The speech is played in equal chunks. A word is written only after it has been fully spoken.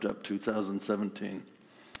up 2017.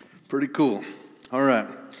 Pretty cool. All right.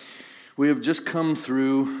 We have just come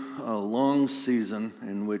through a long season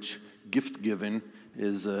in which gift giving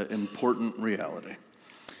is an important reality.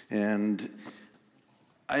 And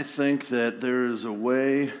I think that there is a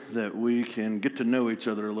way that we can get to know each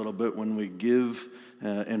other a little bit when we give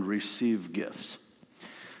and receive gifts.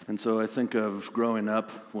 And so I think of growing up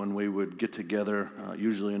when we would get together,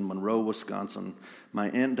 usually in Monroe, Wisconsin. My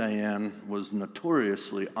Aunt Diane was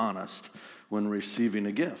notoriously honest when receiving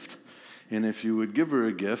a gift. And if you would give her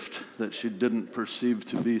a gift that she didn't perceive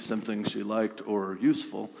to be something she liked or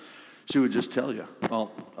useful, she would just tell you,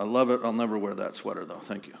 "Well, I love it. I'll never wear that sweater, though.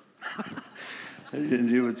 Thank you." And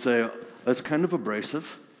you would say, "That's kind of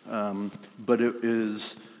abrasive, but it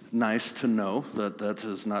is nice to know that that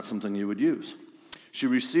is not something you would use." She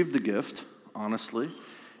received the gift, honestly,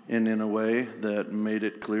 and in a way that made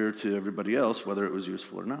it clear to everybody else whether it was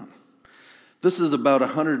useful or not. This is about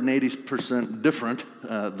 180% different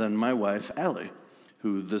than my wife, Allie,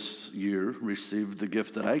 who this year received the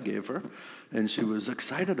gift that I gave her, and she was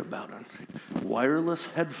excited about it. Wireless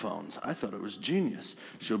headphones. I thought it was genius.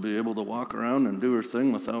 She'll be able to walk around and do her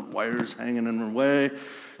thing without wires hanging in her way,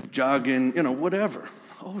 jogging, whatever.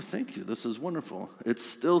 "Oh, thank you. This is wonderful." It's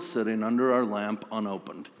still sitting under our lamp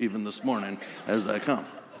unopened, even this morning as I come.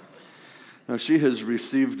 Now, she has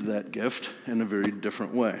received that gift in a very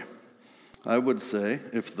different way. I would say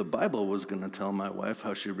if the Bible was going to tell my wife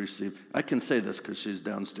how she received, I can say this because she's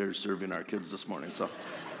downstairs serving our kids this morning. So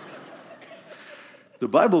the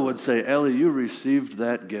Bible would say, "Ellie, you received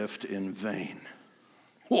that gift in vain."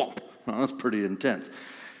 Whoa, well, that's pretty intense.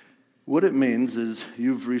 What it means is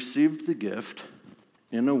you've received the gift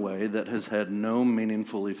in a way that has had no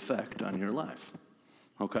meaningful effect on your life.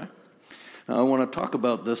 Okay? Now, I want to talk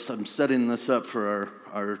about this. I'm setting this up for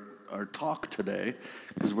our talk today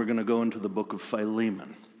because we're going to go into the book of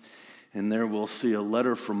Philemon. And there we'll see a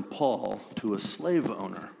letter from Paul to a slave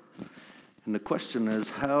owner. And the question is,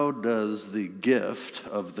 how does the gift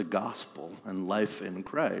of the gospel and life in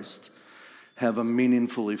Christ have a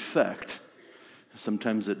meaningful effect?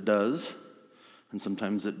 Sometimes it does, and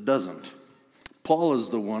sometimes it doesn't. Paul is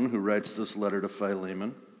the one who writes this letter to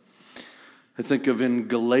Philemon. I think of in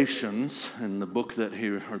Galatians, in the book the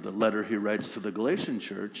letter he writes to the Galatian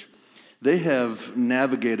church, they have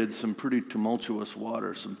navigated some pretty tumultuous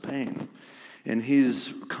water, some pain. And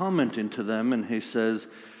he's commenting to them, and he says,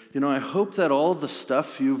 I hope that all the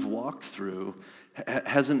stuff you've walked through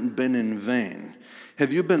hasn't been in vain.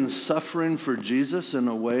 Have you been suffering for Jesus in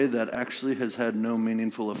a way that actually has had no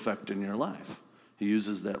meaningful effect in your life? He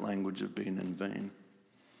uses that language of being in vain.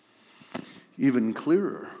 Even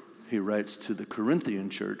clearer, he writes to the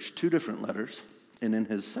Corinthian church 2 different letters, and in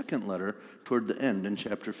his second letter, toward the end, in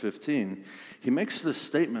chapter 15, he makes this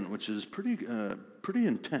statement which is pretty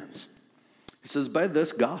intense. He says, "By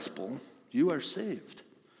this gospel, you are saved."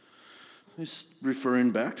 He's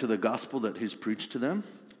referring back to the gospel that he's preached to them.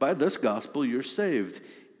 By this gospel, you're saved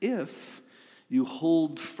if you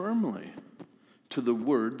hold firmly to the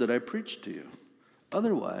word that I preached to you.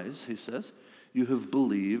 Otherwise, he says, you have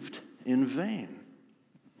believed in vain.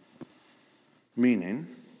 Meaning,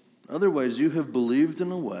 otherwise you have believed in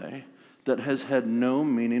a way that has had no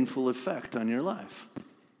meaningful effect on your life.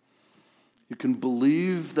 You can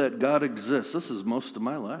believe that God exists. This is most of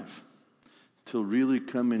my life. Till really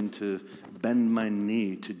coming to bend my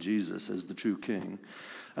knee to Jesus as the true king.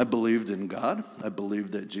 I believed in God. I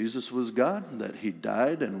believed that Jesus was God, that he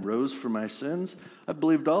died and rose for my sins. I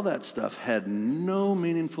believed all that stuff had no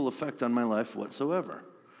meaningful effect on my life whatsoever.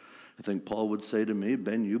 I think Paul would say to me,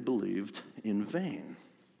 "Ben, you believed in vain."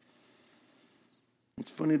 It's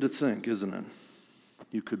funny to think, isn't it?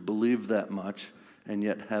 You could believe that much and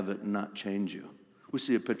yet have it not change you. We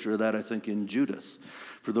see a picture of that, I think, in Judas.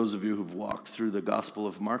 For those of you who've walked through the Gospel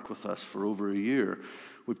of Mark with us for over a year,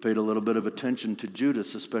 we paid a little bit of attention to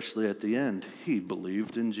Judas, especially at the end. He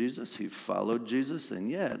believed in Jesus, he followed Jesus, and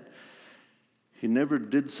yet he never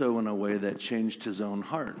did so in a way that changed his own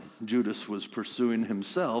heart. Judas was pursuing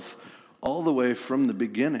himself all the way from the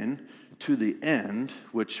beginning to the end,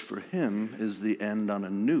 which for him is the end on a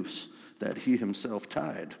noose that he himself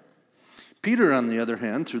tied. Peter, on the other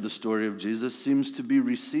hand, through the story of Jesus, seems to be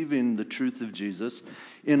receiving the truth of Jesus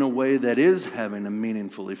in a way that is having a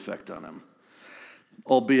meaningful effect on him,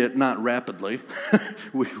 albeit not rapidly.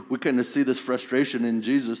 we kind of see this frustration in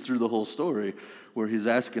Jesus through the whole story, where he's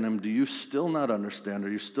asking him, "Do you still not understand?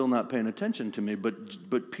 Are you still not paying attention to me?"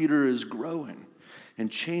 But Peter is growing and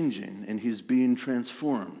changing, and he's being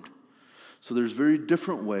transformed. So there's very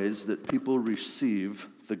different ways that people receive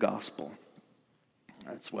the gospel.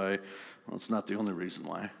 That's why, well, it's not the only reason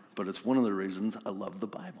why, but it's one of the reasons I love the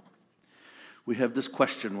Bible. We have this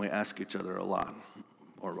question we ask each other a lot,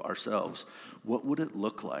 or ourselves. What would it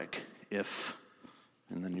look like if,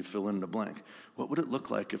 and then you fill in the blank. What would it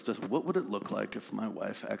look like if my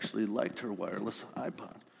wife actually liked her wireless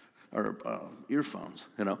iPod or earphones?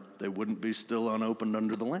 They wouldn't be still unopened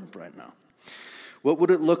under the lamp right now. What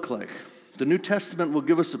would it look like? The New Testament will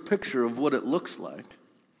give us a picture of what it looks like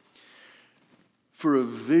for a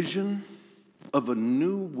vision of a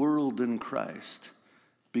new world in Christ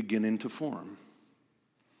beginning to form.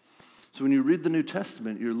 So when you read the New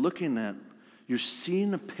Testament, you're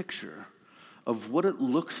seeing a picture of what it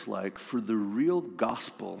looks like for the real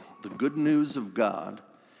gospel, the good news of God,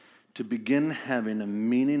 to begin having a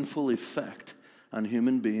meaningful effect on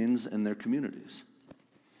human beings and their communities.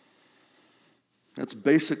 That's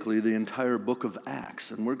basically the entire book of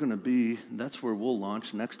Acts, and that's where we'll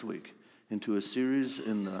launch next week into a series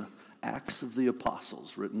in the Acts of the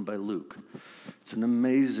Apostles written by Luke. It's an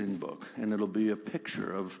amazing book, and it'll be a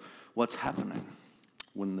picture of what's happening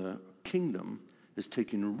when the kingdom is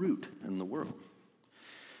taking root in the world.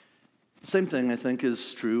 Same thing, I think,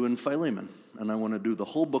 is true in Philemon, and I want to do the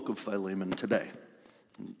whole book of Philemon today.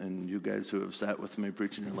 And you guys who have sat with me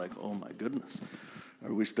preaching, you're like, oh my goodness,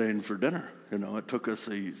 are we staying for dinner? It took us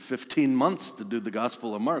 15 months to do the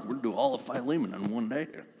Gospel of Mark. We'll do all of Philemon in one day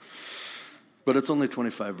here. But it's only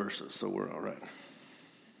 25 verses, so we're all right.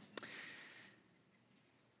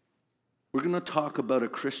 We're going to talk about a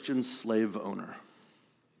Christian slave owner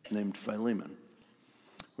named Philemon.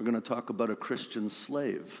 We're going to talk about a Christian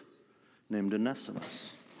slave named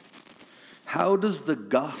Onesimus. How does the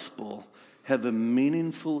gospel have a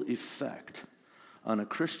meaningful effect on a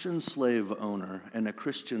Christian slave owner and a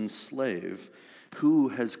Christian slave who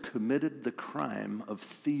has committed the crime of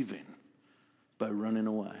thieving by running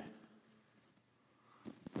away?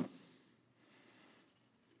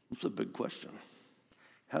 It's a big question.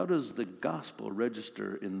 How does the gospel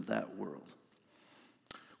register in that world?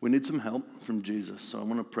 We need some help from Jesus, so I'm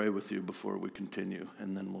going to pray with you before we continue,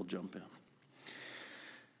 and then we'll jump in.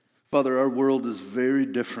 Father, our world is very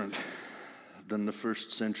different than the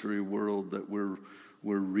first century world that we're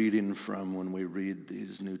reading from when we read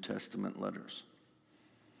these New Testament letters.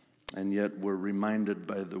 And yet we're reminded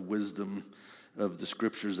by the wisdom of the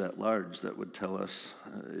scriptures at large that would tell us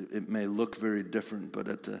it may look very different, but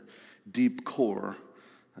at the deep core,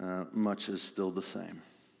 much is still the same.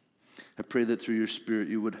 I pray that through your Spirit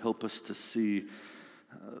you would help us to see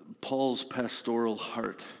Paul's pastoral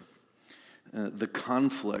heart, the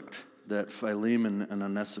conflict that Philemon and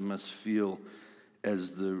Onesimus feel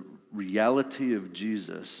as the reality of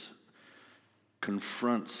Jesus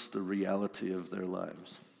confronts the reality of their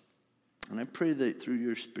lives. And I pray that through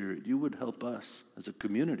your Spirit, you would help us as a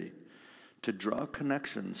community to draw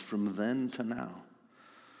connections from then to now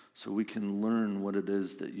so we can learn what it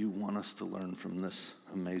is that you want us to learn from this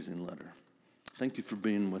amazing letter. Thank you for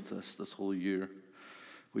being with us this whole year.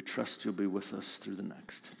 We trust you'll be with us through the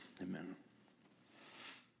next. Amen.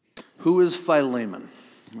 Who is Philemon?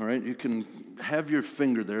 All right, you can have your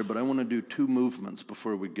finger there, but I want to do two movements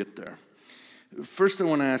before we get there. First, I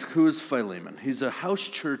want to ask, who is Philemon? He's a house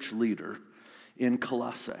church leader in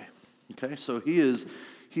Colossae. Okay, so he is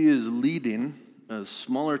leading a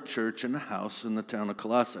smaller church in a house in the town of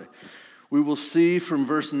Colossae. We will see from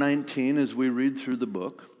verse 19 as we read through the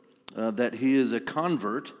book that he is a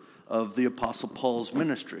convert of the Apostle Paul's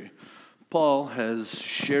ministry. Paul has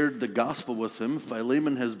shared the gospel with him.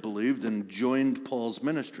 Philemon has believed and joined Paul's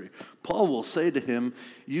ministry. Paul will say to him,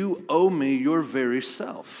 "You owe me your very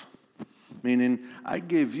self." Meaning, I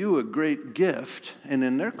gave you a great gift, and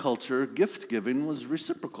in their culture, gift giving was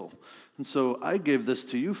reciprocal. And so I gave this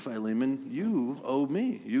to you, Philemon. You owe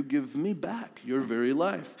me. You give me back your very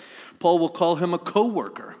life. Paul will call him a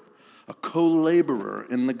co-worker, a co-laborer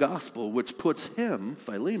in the gospel, which puts him,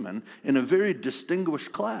 Philemon, in a very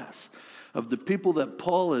distinguished class of the people that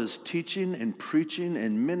Paul is teaching and preaching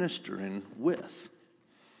and ministering with.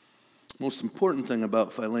 Most important thing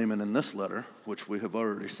about Philemon in this letter, which we have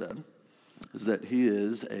already said, is that he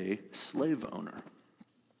is a slave owner.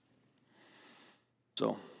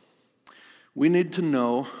 So, we need to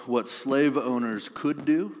know what slave owners could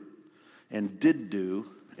do and did do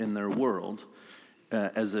in their world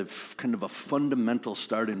as a kind of a fundamental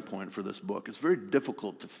starting point for this book. It's very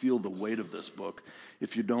difficult to feel the weight of this book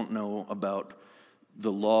if you don't know about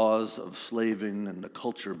the laws of slaving and the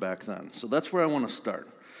culture back then. So that's where I want to start.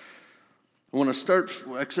 I want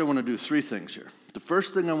to do three things here. The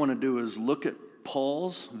first thing I want to do is look at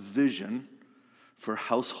Paul's vision for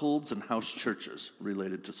households and house churches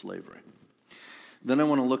related to slavery. Then I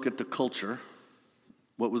want to look at the culture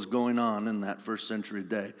what was going on in that first century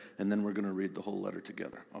day, and then we're going to read the whole letter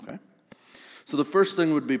together, okay? So the first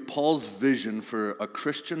thing would be Paul's vision for a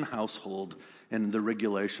Christian household and the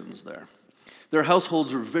regulations there. Their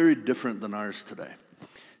households are very different than ours today.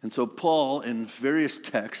 And so Paul, in various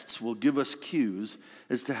texts, will give us cues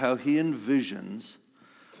as to how he envisions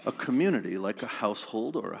a community, like a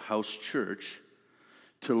household or a house church,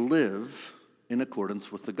 to live in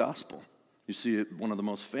accordance with the gospel. You see it, one of the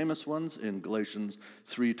most famous ones in Galatians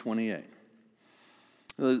 3:28.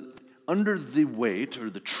 Under the weight or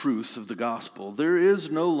the truth of the gospel, there is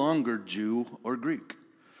no longer Jew or Greek.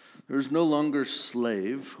 There is no longer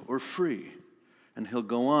slave or free. And he'll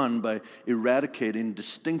go on by eradicating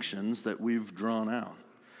distinctions that we've drawn out.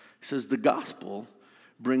 He says the gospel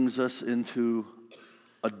brings us into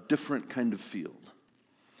a different kind of field.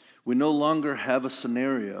 We no longer have a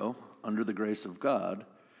scenario under the grace of God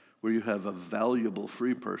where you have a valuable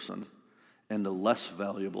free person and a less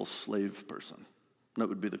valuable slave person. That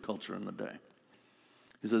would be the culture in the day.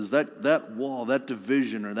 He says that wall, that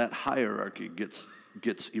division, or that hierarchy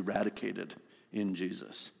gets eradicated in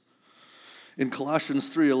Jesus. In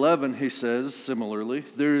Colossians 3:11, he says, similarly,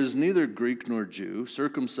 there is neither Greek nor Jew,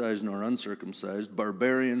 circumcised nor uncircumcised,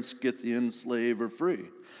 barbarian, Scythian, slave, or free.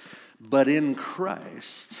 But in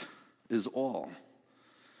Christ is all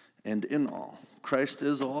and in all. Christ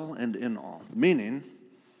is all and in all. Meaning,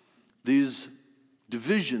 these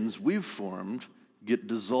divisions we've formed get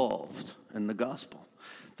dissolved in the gospel.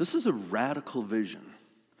 This is a radical vision.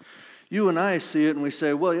 You and I see it and we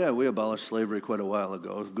say, well, yeah, we abolished slavery quite a while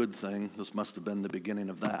ago. Good thing. This must have been the beginning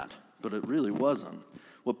of that. But it really wasn't.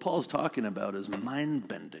 What Paul's talking about is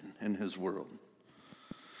mind-bending in his world.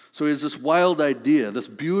 So he has this wild idea, this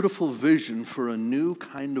beautiful vision for a new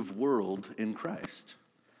kind of world in Christ.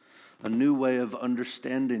 A new way of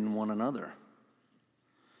understanding one another.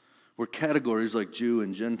 Where categories like Jew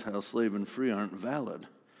and Gentile, slave and free aren't valid.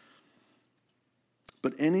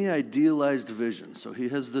 But any idealized vision, so he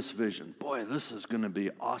has this vision, boy, this is going to be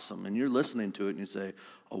awesome. And you're listening to it and you say,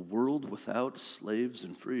 a world without slaves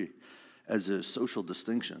and free as a social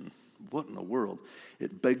distinction. What in the world?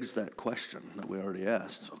 It begs that question that we already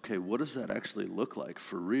asked. Okay, what does that actually look like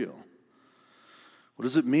for real? What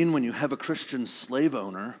does it mean when you have a Christian slave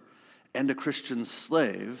owner and a Christian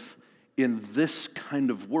slave in this kind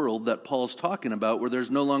of world that Paul's talking about where there's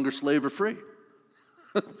no longer slave or free?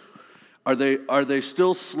 Are they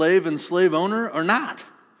still slave and slave owner or not?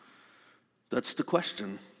 That's the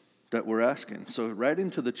question that we're asking. So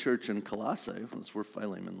writing to the church in Colossae, that's where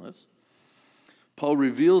Philemon lives, Paul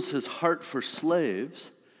reveals his heart for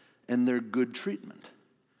slaves and their good treatment.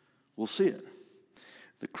 We'll see it.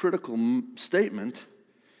 The critical statement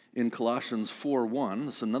in Colossians 4:1,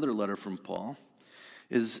 this is another letter from Paul,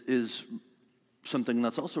 is something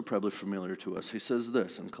that's also probably familiar to us. He says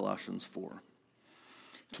this in Colossians 4.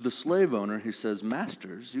 To the slave owner, he says,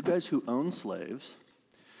 masters, you guys who own slaves,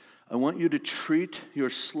 I want you to treat your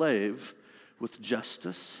slave with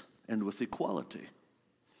justice and with equality.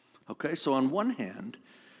 Okay, so on one hand,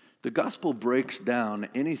 the gospel breaks down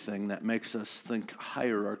anything that makes us think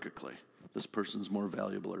hierarchically. This person's more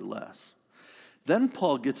valuable or less. Then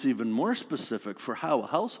Paul gets even more specific for how a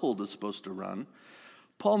household is supposed to run.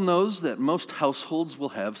 Paul knows that most households will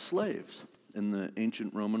have slaves in the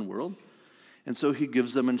ancient Roman world. And so he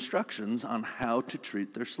gives them instructions on how to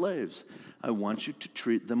treat their slaves. I want you to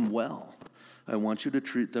treat them well. I want you to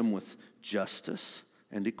treat them with justice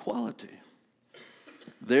and equality.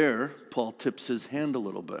 There, Paul tips his hand a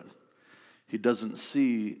little bit. He doesn't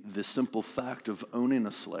see the simple fact of owning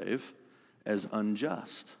a slave as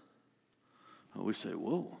unjust. We say,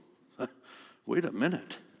 whoa, wait a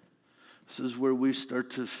minute. This is where we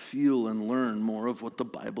start to feel and learn more of what the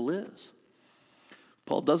Bible is.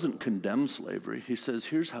 Paul doesn't condemn slavery. He says,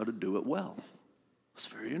 here's how to do it well. It's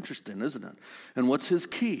very interesting, isn't it? And what's his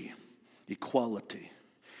key? Equality.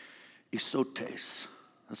 Isotes.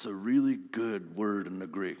 That's a really good word in the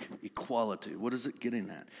Greek. Equality. What is it getting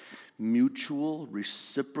at? Mutual,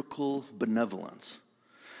 reciprocal benevolence.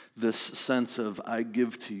 This sense of I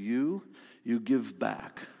give to you, you give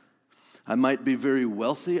back. I might be very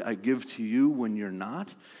wealthy. I give to you when you're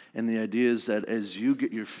not. And the idea is that as you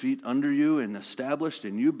get your feet under you and established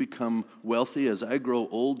and you become wealthy, as I grow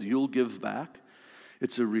old, you'll give back.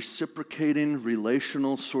 It's a reciprocating,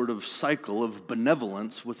 relational sort of cycle of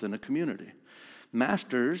benevolence within a community.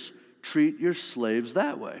 Masters, treat your slaves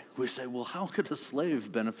that way. We say, well, how could a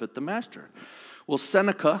slave benefit the master? Well,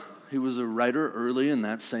 Seneca, he was a writer early in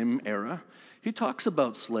that same era. He talks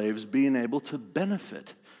about slaves being able to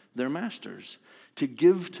benefit their masters. to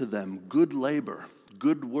give to them good labor,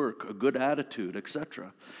 good work, a good attitude,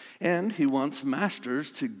 etc. And he wants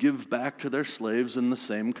masters to give back to their slaves in the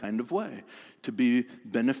same kind of way, to be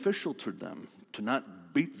beneficial to them, to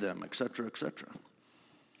not beat them, etc., etc.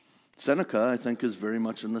 Seneca, I think, is very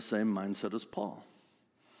much in the same mindset as Paul.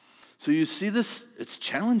 So you see this, it's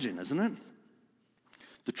challenging, isn't it?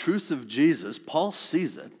 The truth of Jesus, Paul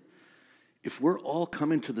sees it. If we're all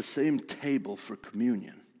coming to the same table for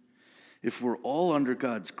communion, if we're all under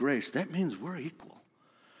God's grace, that means we're equal.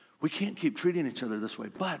 We can't keep treating each other this way.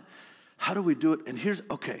 But how do we do it? And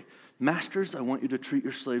okay, masters, I want you to treat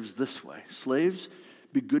your slaves this way. Slaves,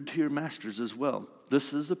 be good to your masters as well.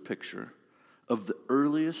 This is a picture of the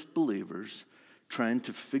earliest believers trying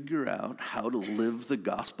to figure out how to live the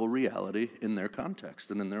gospel reality in their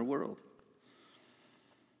context and in their world.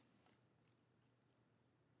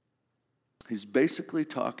 He's basically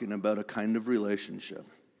talking about a kind of relationship.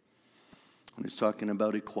 And he's talking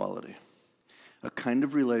about equality. A kind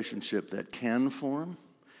of relationship that can form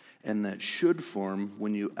and that should form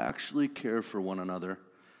when you actually care for one another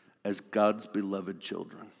as God's beloved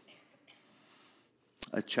children.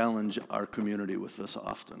 I challenge our community with this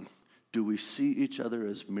often. Do we see each other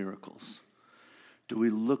as miracles? Do we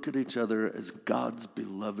look at each other as God's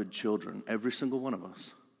beloved children, every single one of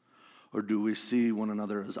us? Or do we see one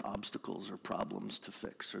another as obstacles or problems to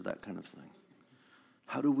fix or that kind of thing?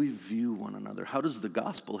 How do we view one another? How does the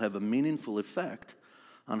gospel have a meaningful effect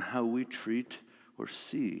on how we treat or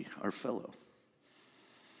see our fellow?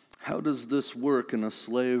 How does this work in a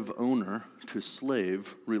slave owner to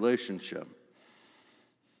slave relationship?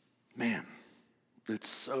 Man, it's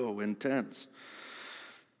so intense.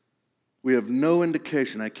 We have no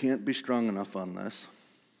indication, I can't be strong enough on this,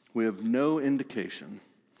 we have no indication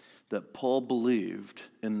that Paul believed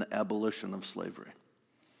in the abolition of slavery.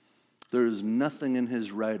 There is nothing in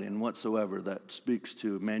his writing whatsoever that speaks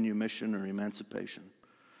to manumission or emancipation.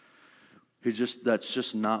 That's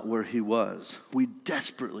just not where he was.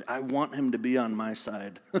 I want him to be on my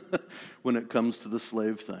side when it comes to the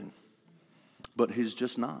slave thing. But he's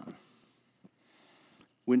just not.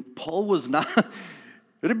 When Paul was not,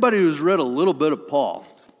 anybody who's read a little bit of Paul,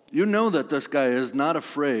 you know that this guy is not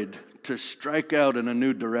afraid to strike out in a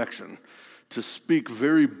new direction, to speak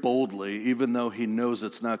very boldly, even though he knows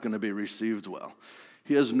it's not going to be received well.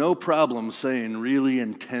 He has no problem saying really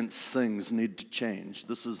intense things need to change.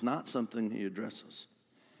 This is not something he addresses.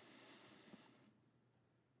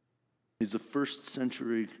 He's a first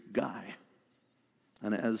century guy.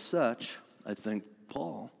 And as such, I think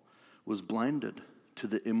Paul was blinded to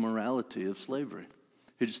the immorality of slavery.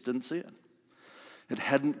 He just didn't see it. It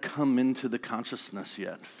hadn't come into the consciousness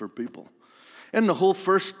yet for people. And the whole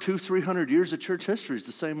first 200-300 years of church history is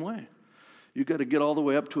the same way. You got to get all the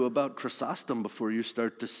way up to about Chrysostom before you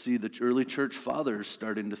start to see the early church fathers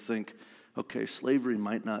starting to think, okay, slavery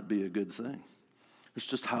might not be a good thing. It's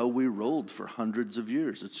just how we rolled for hundreds of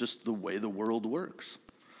years. It's just the way the world works.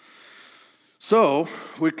 So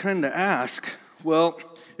we kind of ask, well,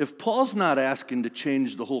 if Paul's not asking to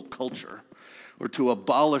change the whole culture or to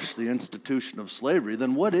abolish the institution of slavery,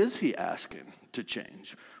 then what is he asking to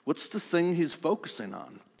change? What's the thing he's focusing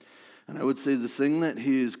on? And I would say the thing that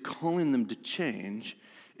he is calling them to change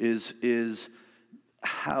is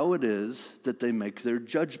how it is that they make their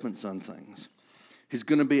judgments on things. He's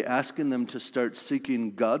going to be asking them to start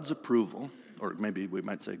seeking God's approval, or maybe we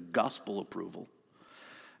might say gospel approval,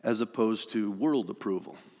 as opposed to world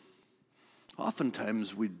approval.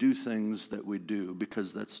 Oftentimes we do things that we do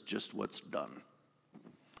because that's just what's done.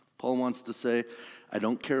 Paul wants to say, I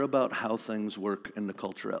don't care about how things work in the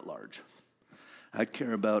culture at large. I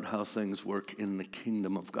care about how things work in the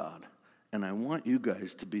kingdom of God. And I want you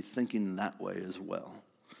guys to be thinking that way as well.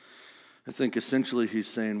 I think essentially he's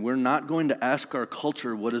saying we're not going to ask our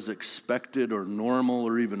culture what is expected or normal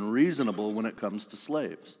or even reasonable when it comes to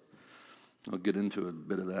slaves. I'll get into a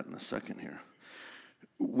bit of that in a second here.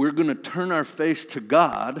 We're going to turn our face to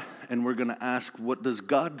God and we're going to ask, what does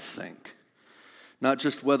God think? Not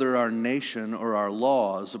just whether our nation or our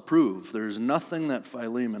laws approve. There's nothing that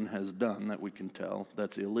Philemon has done that we can tell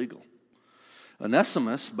that's illegal.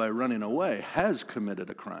 Onesimus, by running away, has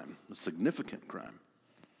committed a crime, a significant crime.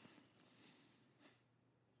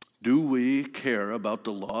 Do we care about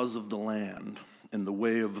the laws of the land and the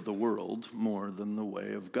way of the world more than the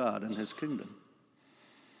way of God and his kingdom?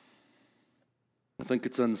 I think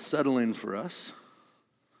it's unsettling for us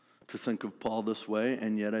to think of Paul this way,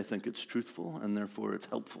 and yet I think it's truthful, and therefore it's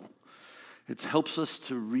helpful. It helps us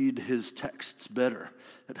to read his texts better.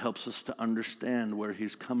 It helps us to understand where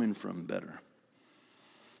he's coming from better.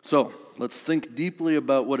 So let's think deeply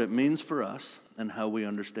about what it means for us and how we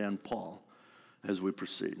understand Paul as we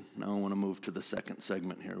proceed. Now I want to move to the second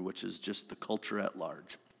segment here, which is just the culture at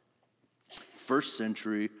large. First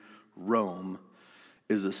century Rome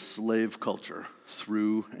is a slave culture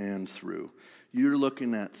through and through. You're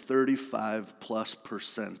looking at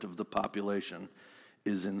 35+% of the population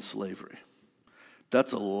is in slavery.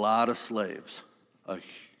 That's a lot of slaves. A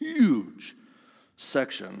huge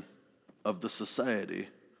section of the society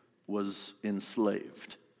was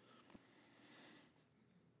enslaved.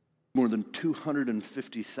 More than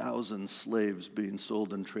 250,000 slaves being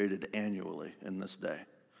sold and traded annually in this day.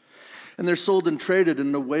 And they're sold and traded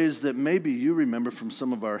in the ways that maybe you remember from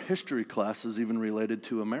some of our history classes, even related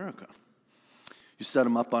to America. You set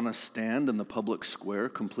them up on a stand in the public square,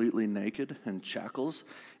 completely naked in shackles,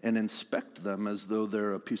 and inspect them as though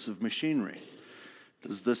they're a piece of machinery.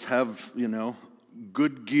 Does this have,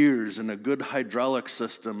 good gears and a good hydraulic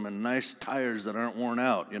system and nice tires that aren't worn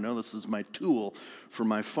out? This is my tool for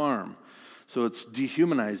my farm. So it's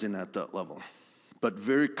dehumanizing at that level. But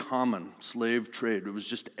very common slave trade. It was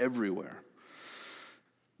just everywhere.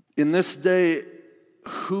 In this day,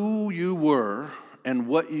 who you were and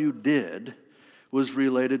what you did was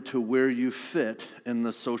related to where you fit in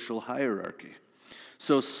the social hierarchy.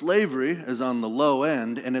 So slavery is on the low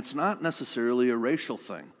end, and it's not necessarily a racial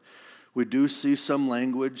thing. We do see some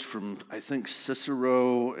language from, I think,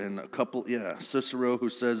 Cicero and Cicero, who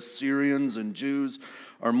says Syrians and Jews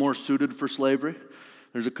are more suited for slavery.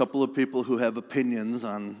 There's a couple of people who have opinions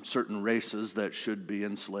on certain races that should be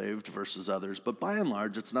enslaved versus others. But by and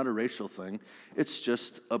large, it's not a racial thing. It's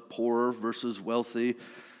just a poor versus wealthy,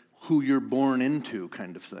 who you're born into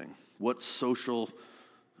kind of thing. What social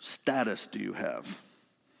status do you have?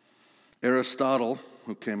 Aristotle,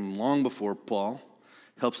 who came long before Paul,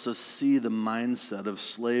 helps us see the mindset of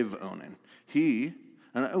slave owning. We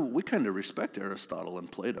kind of respect Aristotle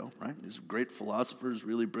and Plato, right? These great philosophers,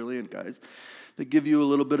 really brilliant guys. They give you a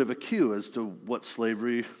little bit of a cue as to what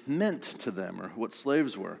slavery meant to them or what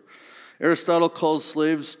slaves were. Aristotle calls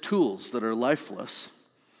slaves tools that are lifeless.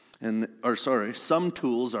 Some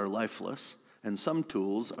tools are lifeless and some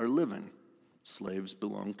tools are living. Slaves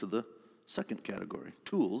belong to the second category,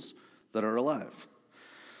 tools that are alive.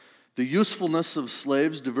 The usefulness of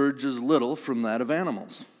slaves diverges little from that of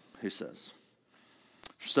animals, he says.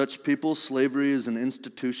 For such people, slavery is an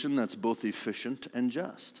institution that's both efficient and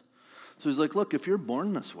just. So he's like, look, if you're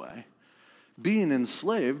born this way, being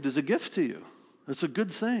enslaved is a gift to you. It's a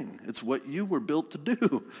good thing. It's what you were built to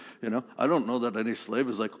do. I don't know that any slave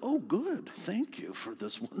is like, oh, good, thank you for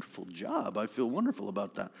this wonderful job. I feel wonderful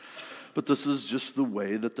about that. But this is just the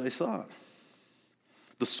way that they thought.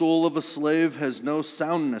 The soul of a slave has no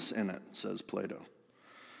soundness in it, says Plato.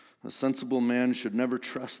 A sensible man should never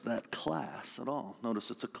trust that class at all.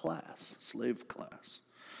 Notice it's a class, slave class.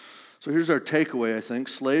 So here's our takeaway, I think.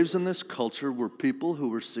 Slaves in this culture were people who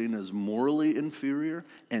were seen as morally inferior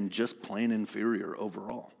and just plain inferior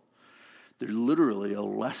overall. They're literally a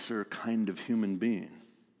lesser kind of human being.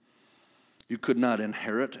 You could not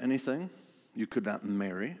inherit anything. You could not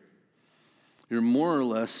marry. You're more or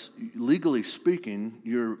less, legally speaking,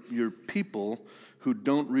 you're people who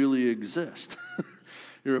don't really exist.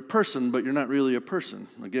 You're a person, but you're not really a person.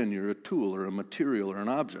 Again, you're a tool or a material or an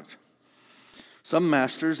object. Some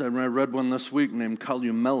masters, I read one this week named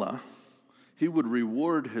Columella, he would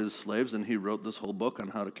reward his slaves, and he wrote this whole book on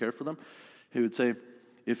how to care for them. He would say,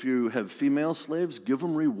 if you have female slaves, give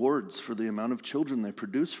them rewards for the amount of children they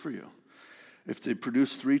produce for you. If they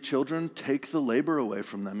produce 3 children, take the labor away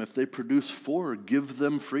from them. If they produce 4, give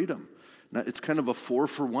them freedom. Now, it's kind of a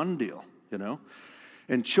 4-for-1 deal,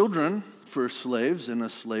 And children for slaves in a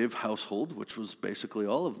slave household, which was basically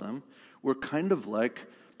all of them, were kind of like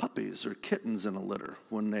puppies or kittens in a litter.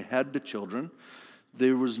 When they had the children,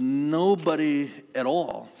 there was nobody at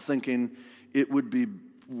all thinking it would be,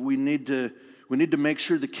 we need to make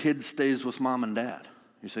sure the kid stays with mom and dad,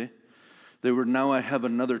 you see? They were, now I have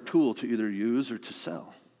another tool to either use or to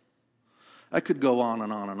sell. I could go on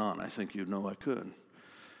and on and on. I think you know I could.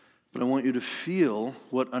 But I want you to feel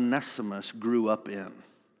what Onesimus grew up in.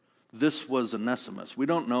 This was Onesimus. We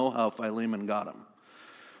don't know how Philemon got him.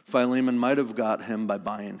 Philemon might have got him by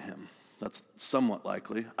buying him. That's somewhat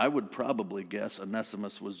likely. I would probably guess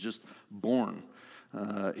Onesimus was just born.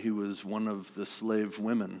 He was one of the slave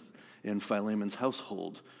women in Philemon's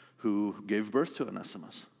household who gave birth to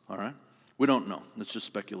Onesimus. All right? We don't know. It's just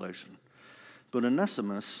speculation. But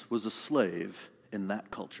Onesimus was a slave in that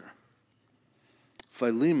culture.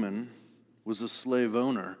 Philemon was a slave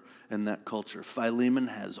owner in that culture. Philemon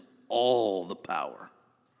has all the power.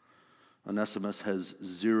 Onesimus has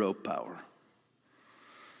 0 power.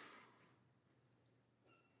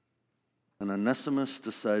 And Onesimus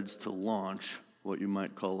decides to launch what you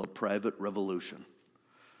might call a private revolution.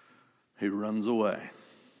 He runs away.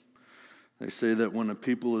 They say that when a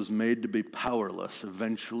people is made to be powerless,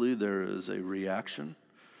 eventually there is a reaction,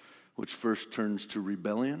 which first turns to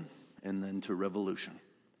rebellion and then to revolution.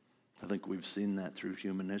 I think we've seen that through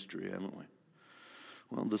human history, haven't we?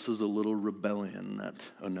 Well, this is a little rebellion that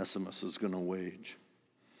Onesimus is going to wage.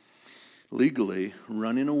 Legally,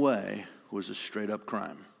 running away was a straight-up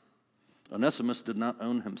crime. Onesimus did not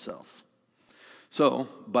own himself. So,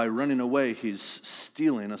 by running away, he's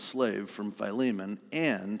stealing a slave from Philemon,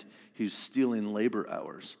 and he's stealing labor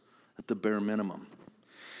hours at the bare minimum.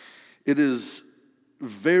 It is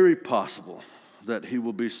very possible that he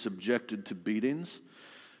will be subjected to beatings.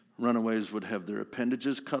 Runaways would have their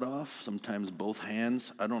appendages cut off, sometimes both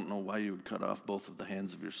hands. I don't know why you would cut off both of the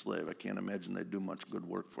hands of your slave. I can't imagine they'd do much good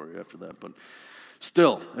work for you after that. But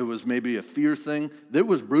still, it was maybe a fear thing. It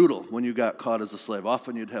was brutal when you got caught as a slave.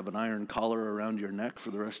 Often you'd have an iron collar around your neck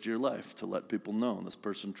for the rest of your life to let people know this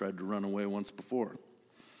person tried to run away once before.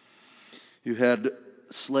 You had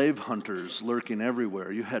slave hunters lurking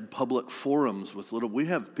everywhere. You had public forums with we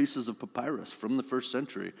have pieces of papyrus from the first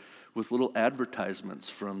century with little advertisements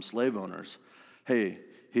from slave owners. Hey,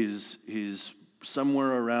 he's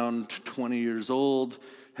somewhere around 20 years old,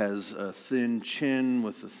 has a thin chin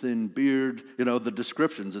with a thin beard. You know, the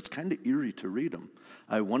descriptions, it's kind of eerie to read them.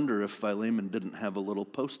 I wonder if Philemon didn't have a little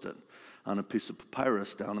post-it on a piece of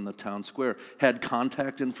papyrus down in the town square. Had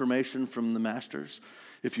contact information from the masters.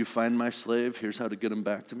 If you find my slave, here's how to get him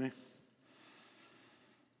back to me.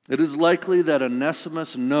 It is likely that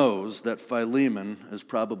Onesimus knows that Philemon is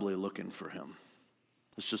probably looking for him.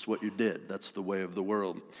 It's just what you did. That's the way of the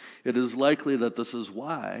world. It is likely that this is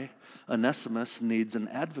why Onesimus needs an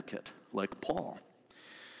advocate like Paul.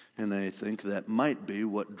 And I think that might be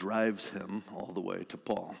what drives him all the way to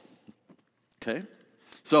Paul. Okay?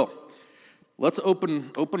 So, let's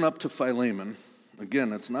open up to Philemon.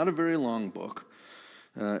 Again, it's not a very long book.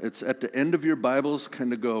 It's at the end of your Bibles,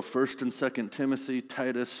 kind of go 1st and 2nd Timothy,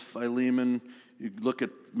 Titus, Philemon. You look at,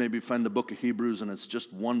 maybe find the book of Hebrews, and it's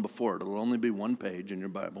just one before it. It'll only be one page in your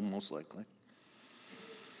Bible, most likely.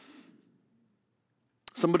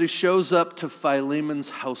 Somebody shows up to Philemon's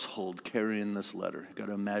household carrying this letter. You've got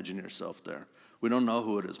to imagine yourself there. We don't know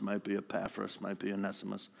who it is. Might be Epaphras, might be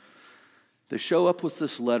Onesimus. They show up with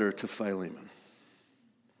this letter to Philemon.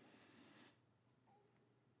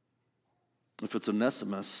 If it's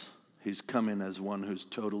Onesimus, he's coming as one who's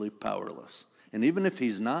totally powerless. And even if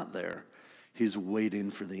he's not there, he's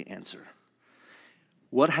waiting for the answer.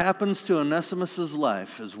 What happens to Onesimus'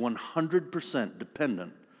 life is 100%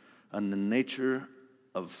 dependent on the nature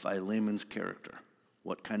of Philemon's character,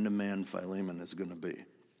 what kind of man Philemon is going to be.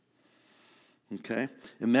 Okay?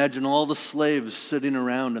 Imagine all the slaves sitting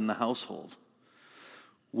around in the household.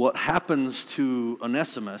 What happens to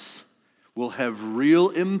Onesimus will have real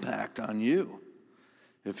impact on you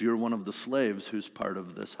if you're one of the slaves who's part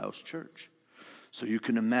of this house church. So you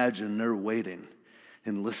can imagine they're waiting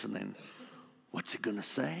and listening. What's he going to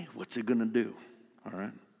say? What's he going to do? All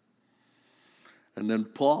right? And then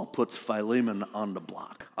Paul puts Philemon on the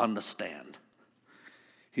block, on the stand.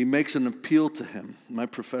 He makes an appeal to him. My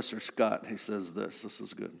professor, Scott, he says this. This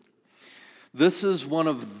is good. This is one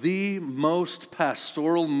of the most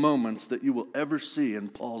pastoral moments that you will ever see in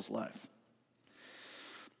Paul's life.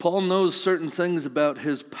 Paul knows certain things about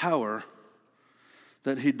his power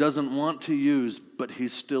that he doesn't want to use, but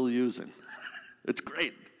he's still using. It's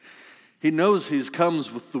great. He knows he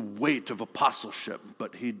comes with the weight of apostleship,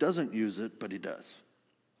 but he doesn't use it, but he does.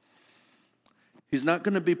 He's not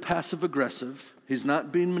going to be passive-aggressive. He's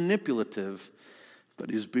not being manipulative, but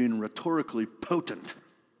he's being rhetorically potent.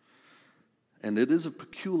 And it is a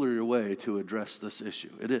peculiar way to address this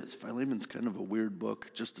issue. It is. Philemon's kind of a weird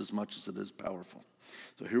book, just as much as it is powerful.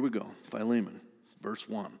 So here we go. Philemon, verse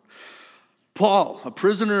 1. Paul, a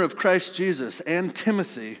prisoner of Christ Jesus, and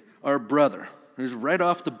Timothy, our brother. He's right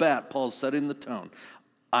off the bat, Paul's setting the tone.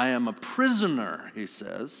 I am a prisoner, he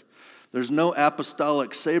says. There's no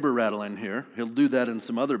apostolic saber rattling here. He'll do that in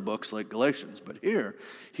some other books like Galatians. But here,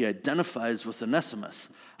 he identifies with Onesimus.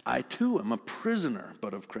 I too am a prisoner,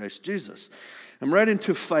 but of Christ Jesus. I'm writing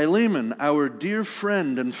to Philemon, our dear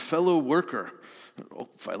friend and fellow worker. Oh,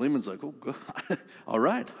 Philemon's like, oh, good. All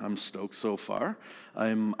right, I'm stoked so far.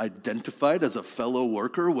 I'm identified as a fellow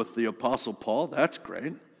worker with the Apostle Paul. That's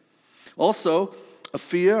great. Also,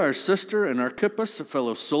 Aphia, our sister, and Archippus, a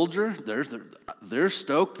fellow soldier, they're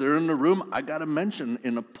stoked. They're in the room. I got to mention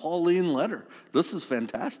in a Pauline letter. This is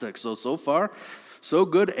fantastic. So far, so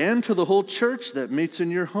good. And to the whole church that meets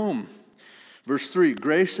in your home. Verse 3,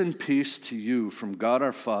 grace and peace to you from God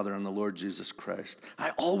our Father and the Lord Jesus Christ.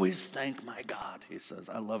 I always thank my God, he says.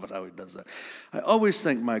 I love it how he does that. I always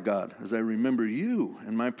thank my God as I remember you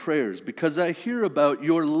in my prayers because I hear about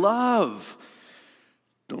your love.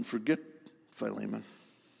 Don't forget, Philemon.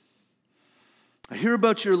 I hear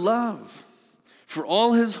about your love for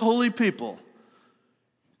all his holy people.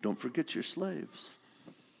 Don't forget your slaves.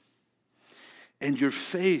 And your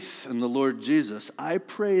faith in the Lord Jesus. I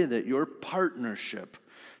pray that your partnership,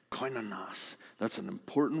 koinonos, that's an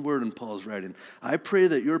important word in Paul's writing. I pray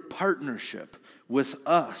that your partnership with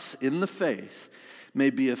us in the faith may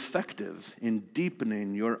be effective in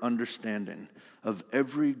deepening your understanding of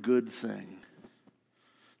every good thing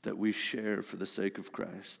that we share for the sake of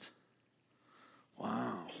Christ.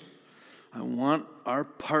 Wow. I want our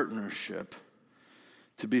partnership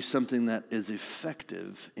to be something that is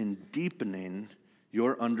effective in deepening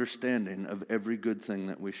your understanding of every good thing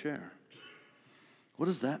that we share. What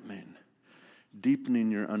does that mean?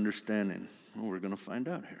 Deepening your understanding. Well, we're going to find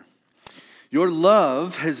out here. Your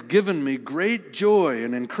love has given me great joy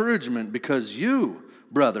and encouragement because you,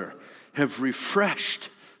 brother, have refreshed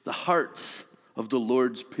the hearts of the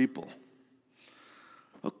Lord's people.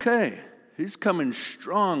 Okay. He's coming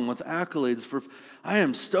strong with accolades for, I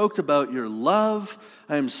am stoked about your love.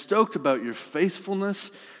 I am stoked about your faithfulness.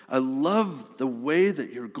 I love the way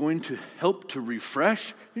that you're going to help to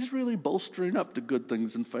refresh. He's really bolstering up the good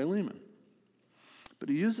things in Philemon. But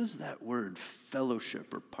he uses that word,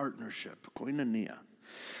 fellowship or partnership, koinonia.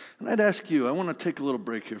 And I'd ask you, I want to take a little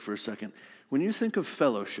break here for a second. When you think of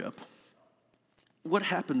fellowship, what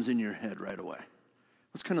happens in your head right away?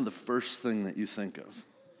 What's kind of the first thing that you think of?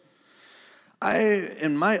 I,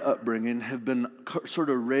 in my upbringing, have been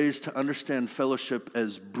sort of raised to understand fellowship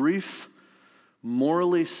as brief,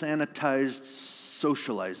 morally sanitized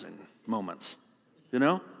socializing moments. You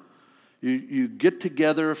know? You get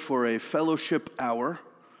together for a fellowship hour,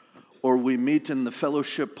 or we meet in the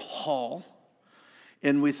fellowship hall,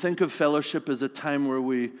 and we think of fellowship as a time where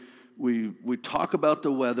we talk about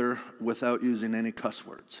the weather without using any cuss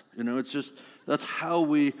words. You know, it's just, that's how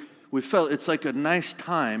we felt. It's like a nice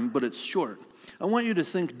time, but it's short. I want you to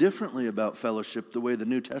think differently about fellowship the way the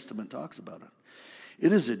New Testament talks about it.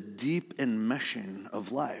 It is a deep enmeshing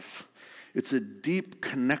of life. It's a deep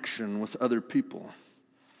connection with other people.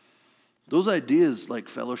 Those ideas like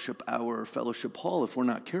fellowship hour or fellowship hall, if we're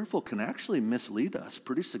not careful, can actually mislead us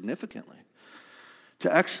pretty significantly.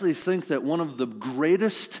 To actually think that one of the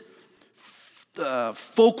greatest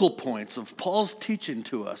focal points of Paul's teaching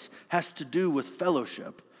to us has to do with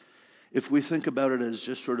fellowship, if we think about it as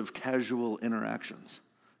just sort of casual interactions.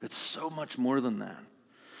 It's so much more than that.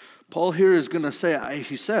 Paul here is going to say,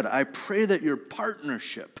 he said, I pray that your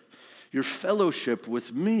partnership, your fellowship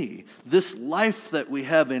with me, this life that we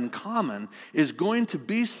have in common, is going to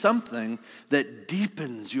be something that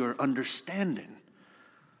deepens your understanding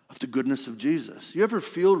of the goodness of Jesus. You ever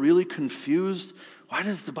feel really confused? Why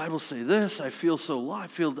does the Bible say this? I feel so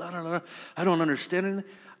lost. I don't understand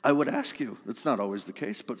anything. I would ask you, it's not always the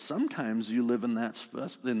case, but sometimes you live in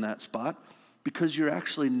that spot because you're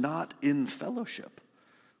actually not in fellowship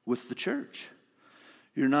with the church.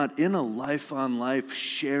 You're not in a life-on-life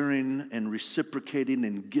sharing and reciprocating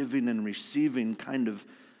and giving and receiving kind of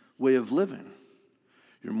way of living.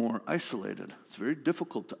 You're more isolated. It's very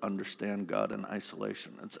difficult to understand God in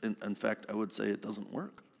isolation. In fact, I would say it doesn't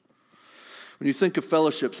work. When you think of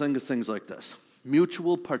fellowship, think of things like this.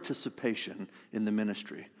 Mutual participation in the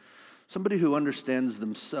ministry. Somebody who understands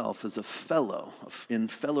themselves as a fellow in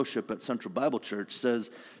fellowship at Central Bible Church says,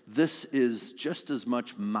 this is just as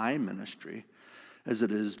much my ministry as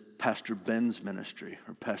it is Pastor Ben's ministry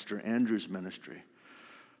or Pastor Andrew's ministry,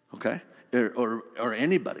 okay? Or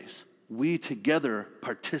anybody's. We together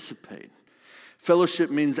participate. Fellowship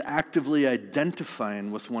means actively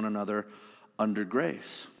identifying with one another under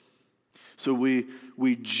grace. So we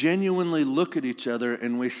genuinely look at each other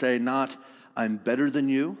and we say not, I'm better than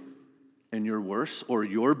you and you're worse, or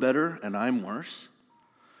you're better and I'm worse.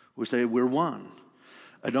 We say we're one.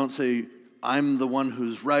 I don't say I'm the one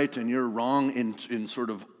who's right and you're wrong in sort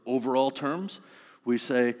of overall terms. We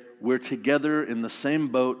say we're together in the same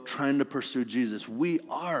boat trying to pursue Jesus. We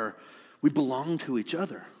belong to each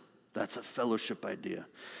other. That's a fellowship idea.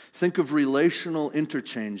 Think of relational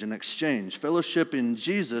interchange and exchange. Fellowship in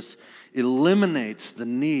Jesus eliminates the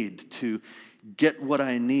need to get what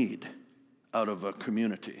I need out of a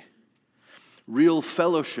community. Real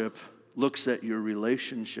fellowship looks at your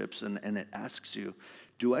relationships and it asks you,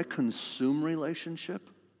 do I consume relationship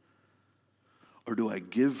or do I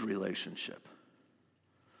give relationship?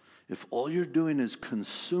 If all you're doing is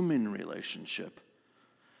consuming relationship,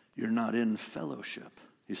 you're not in fellowship.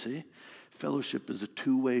 You see? Fellowship is a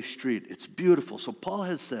two-way street. It's beautiful. So Paul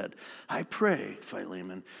has said, I pray,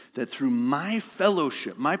 Philemon, that through my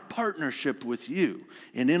fellowship, my partnership with you,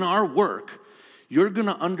 and in our work, you're going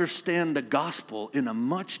to understand the gospel in a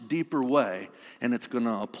much deeper way, and it's going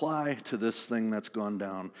to apply to this thing that's gone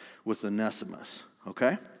down with Onesimus.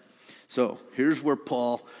 Okay? So here's where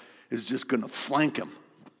Paul is just going to flank him.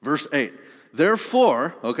 Verse 8.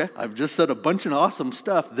 Therefore, okay, I've just said a bunch of awesome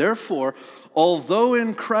stuff. Therefore, although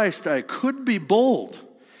in Christ I could be bold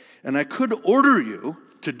and I could order you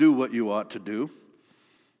to do what you ought to do,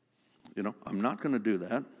 I'm not going to do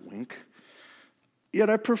that, wink. Yet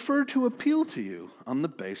I prefer to appeal to you on the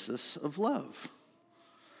basis of love.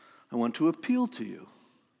 I want to appeal to you.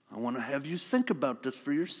 I want to have you think about this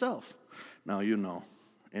for yourself. Now,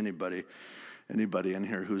 anybody in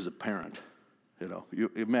here who's a parent,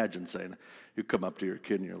 you imagine saying, you come up to your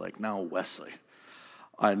kid and you're like, now, Wesley,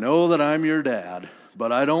 I know that I'm your dad,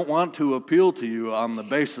 but I don't want to appeal to you on the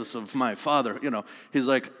basis of my father. He's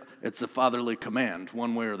like, it's a fatherly command,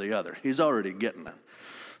 one way or the other. He's already getting it.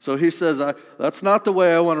 So he says, that's not the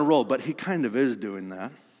way I want to roll, but he kind of is doing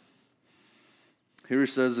that. Here he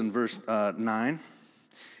says in verse 9,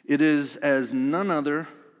 it is as none other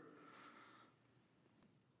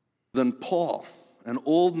than Paul, an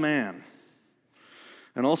old man,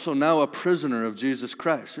 and also now a prisoner of Jesus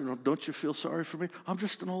Christ. Don't you feel sorry for me? I'm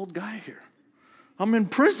just an old guy here. I'm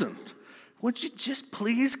imprisoned. Would you just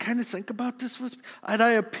please kind of think about this with me? And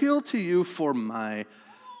I appeal to you for my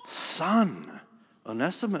son,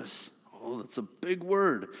 Onesimus. Oh, that's a big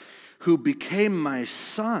word. Who became my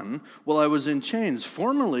son while I was in chains.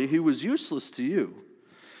 Formerly he was useless to you,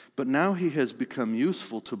 but now he has become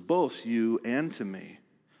useful to both you and to me.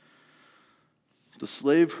 The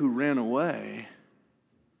slave who ran away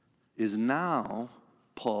is now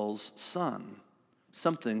Paul's son.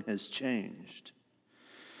 Something has changed.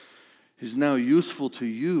 He's now useful to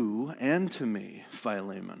you and to me,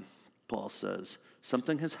 Philemon, Paul says.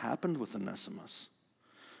 Something has happened with Onesimus.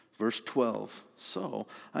 Verse 12, so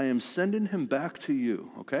I am sending him back to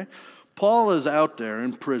you, okay? Paul is out there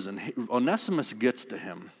in prison. Onesimus gets to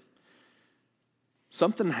him.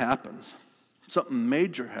 Something happens. Something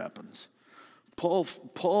major happens.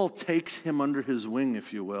 Paul takes him under his wing,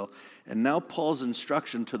 if you will, and now Paul's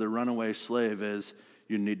instruction to the runaway slave is,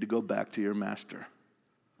 you need to go back to your master.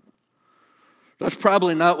 That's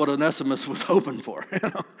probably not what Onesimus was hoping for.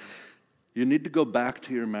 You need to go back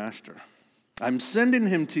to your master. I'm sending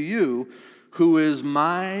him to you, who is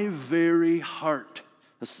my very heart.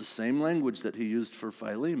 That's the same language that he used for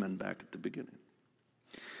Philemon back at the beginning.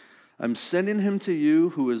 I'm sending him to you,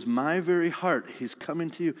 who is my very heart. He's coming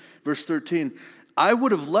to you. Verse 13, I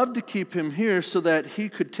would have loved to keep him here so that he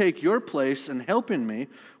could take your place in helping me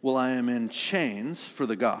while I am in chains for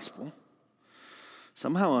the gospel.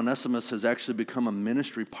 Somehow Onesimus has actually become a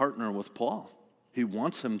ministry partner with Paul. He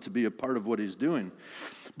wants him to be a part of what he's doing.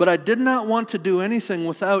 But I did not want to do anything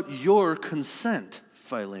without your consent,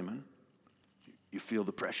 Philemon. You feel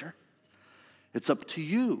the pressure? It's up to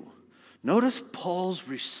you. Notice Paul's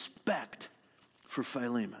respect for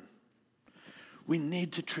Philemon. We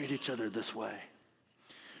need to treat each other this way.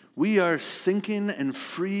 We are thinking and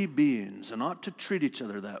free beings and ought to treat each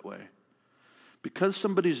other that way. Because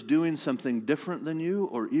somebody's doing something different than you,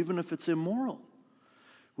 or even if it's immoral,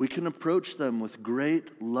 we can approach them with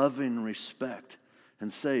great loving respect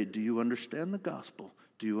and say, do you understand the gospel?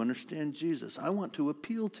 Do you understand Jesus? I want to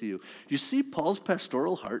appeal to you. You see Paul's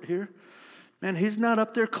pastoral heart here? Man, he's not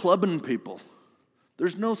up there clubbing people.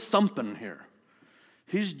 There's no thumping here.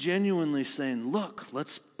 He's genuinely saying, look,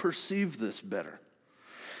 let's perceive this better.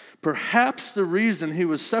 Perhaps the reason he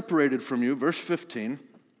was separated from you, verse 15,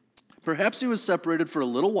 perhaps he was separated for a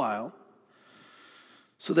little while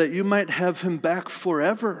so that you might have him back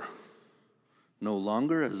forever, no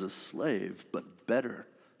longer as a slave, but better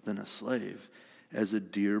than a slave, as a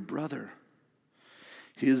dear brother.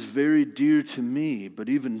 He is very dear to me, but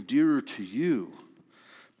even dearer to you,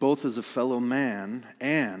 both as a fellow man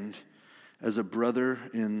and as a brother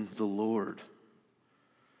in the Lord.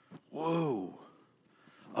 Whoa,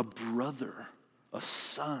 a brother, a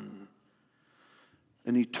son,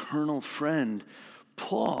 an eternal friend.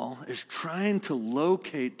 Paul is trying to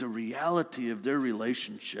locate the reality of their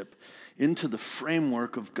relationship into the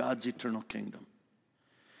framework of God's eternal kingdom.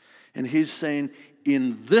 And he's saying,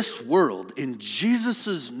 in this world, in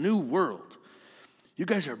Jesus' new world, you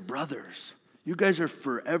guys are brothers. You guys are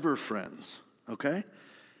forever friends, okay?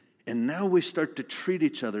 And now we start to treat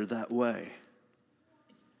each other that way.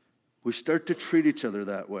 We start to treat each other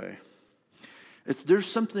that way. There's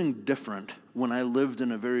something different when I lived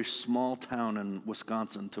in a very small town in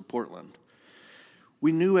Wisconsin to Portland.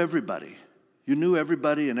 We knew everybody. You knew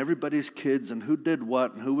everybody and everybody's kids and who did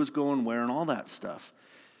what and who was going where and all that stuff.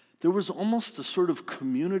 There was almost a sort of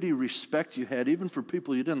community respect you had even for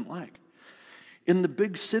people you didn't like. In the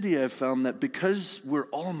big city, I've found that because we're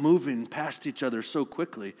all moving past each other so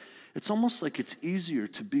quickly, it's almost like it's easier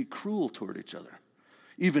to be cruel toward each other.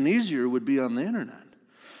 Even easier would be on the internet.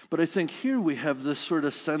 But I think here we have this sort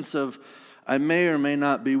of sense of, I may or may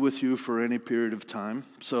not be with you for any period of time,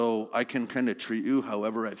 so I can kind of treat you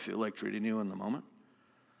however I feel like treating you in the moment.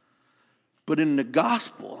 But in the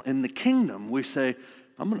gospel, in the kingdom, we say,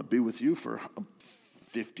 I'm going to be with you for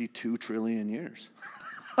 52 trillion years.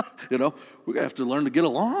 We're going to have to learn to get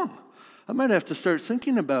along. I might have to start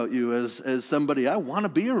thinking about you as somebody I want to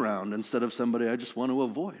be around instead of somebody I just want to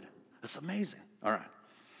avoid. That's amazing. All right.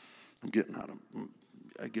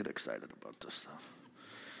 I get excited about this stuff.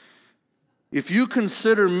 If you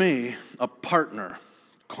consider me a partner,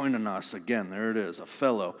 koinonos, again, there it is, a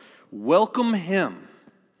fellow, welcome him,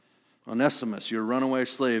 Onesimus, your runaway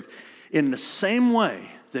slave, in the same way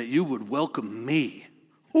that you would welcome me.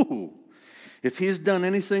 Ooh. If he's done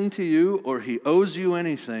anything to you or he owes you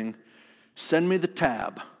anything, send me the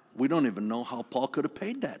tab. We don't even know how Paul could have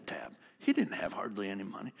paid that tab. He didn't have hardly any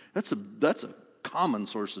money. That's a common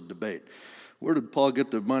source of debate. Where did Paul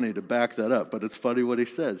get the money to back that up? But it's funny what he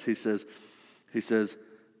says. He says,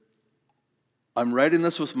 I'm writing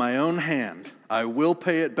this with my own hand. I will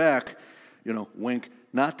pay it back, wink,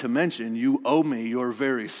 not to mention you owe me your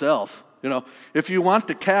very self. If you want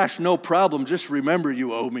the cash, no problem. Just remember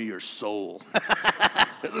you owe me your soul.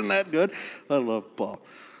 Isn't that good? I love Paul.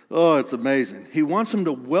 Oh, it's amazing. He wants him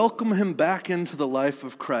to welcome him back into the life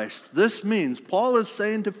of Christ. This means, Paul is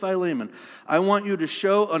saying to Philemon, I want you to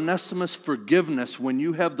show Onesimus forgiveness when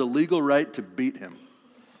you have the legal right to beat him.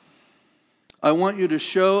 I want you to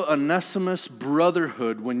show Onesimus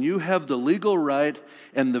brotherhood when you have the legal right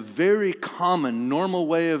and the very common, normal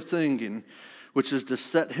way of thinking, which is to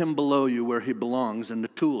set him below you where he belongs in the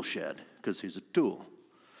tool shed, because he's a tool.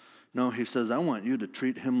 No, he says, I want you to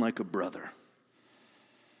treat him like a brother.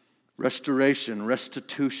 Restoration,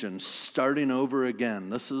 restitution, starting over again.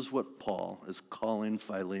 This is what Paul is calling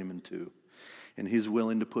Philemon to. And he's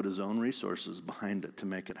willing to put his own resources behind it to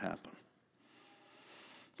make it happen.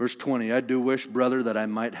 Verse 20, I do wish, brother, that I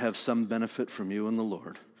might have some benefit from you in the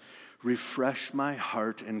Lord. Refresh my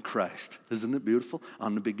heart in Christ. Isn't it beautiful?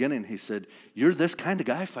 On the beginning, he said, you're this kind of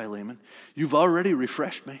guy, Philemon. You've already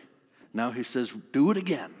refreshed me. Now he says, do it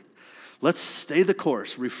again. Let's stay the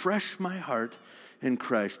course. Refresh my heart in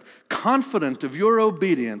Christ. Confident of your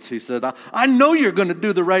obedience, he said. I know you're going to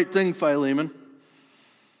do the right thing, Philemon.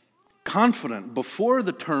 Confident. Before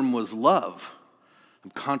the term was love.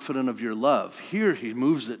 I'm confident of your love. Here he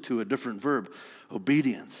moves it to a different verb.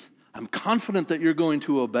 Obedience. I'm confident that you're going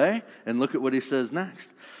to obey. And look at what he says next.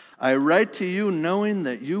 I write to you knowing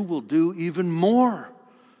that you will do even more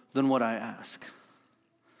than what I ask.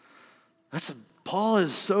 Paul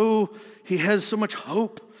has so much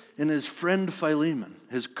hope in his friend Philemon,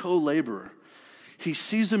 his co-laborer. He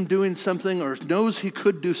sees him doing something or knows he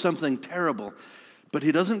could do something terrible, but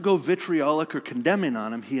he doesn't go vitriolic or condemning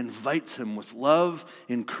on him. He invites him with love,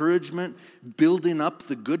 encouragement, building up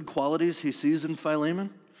the good qualities he sees in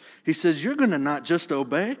Philemon. He says, you're going to not just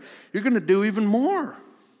obey, you're going to do even more.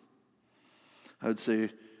 I would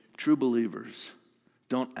say, true believers,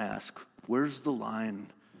 don't ask, where's the line?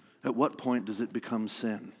 At what point does it become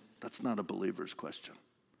sin? That's not a believer's question.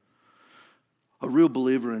 A real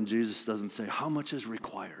believer in Jesus doesn't say, how much is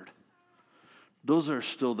required? Those are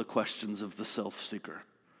still the questions of the self-seeker.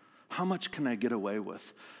 How much can I get away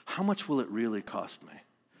with? How much will it really cost me?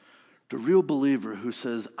 The real believer who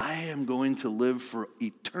says, I am going to live for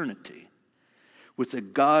eternity with a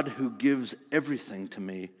God who gives everything to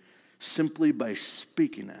me simply by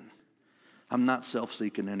speaking in. I'm not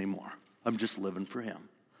self-seeking anymore. I'm just living for him.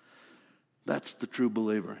 That's the true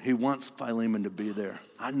believer. He wants Philemon to be there.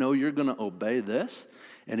 I know you're going to obey this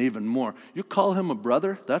and even more. You call him a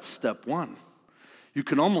brother, that's step one. You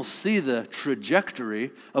can almost see the trajectory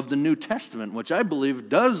of the New Testament, which I believe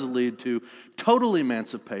does lead to total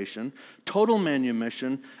emancipation, total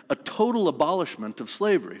manumission, a total abolishment of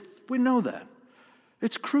slavery. We know that.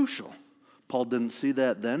 It's crucial. Paul didn't see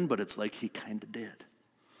that then, but it's like he kind of did.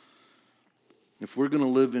 If we're going to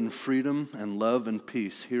live in freedom and love and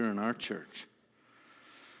peace here in our church,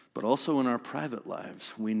 but also in our private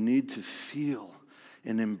lives, we need to feel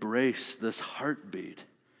and embrace this heartbeat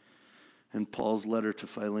in Paul's letter to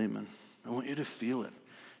Philemon. I want you to feel it.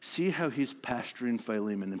 See how he's pastoring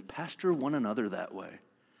Philemon, and pastor one another that way.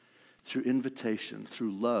 through invitation,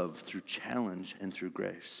 through love, through challenge, and through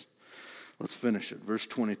grace. Let's finish it. Verse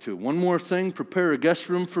 22. One more thing, prepare a guest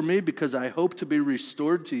room for me because I hope to be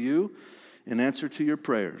restored to you in answer to your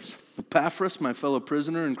prayers. Epaphras, my fellow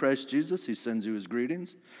prisoner in Christ Jesus, he sends you his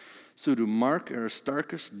greetings. So do Mark,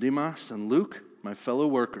 Aristarchus, Demas, and Luke, my fellow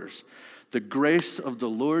workers. The grace of the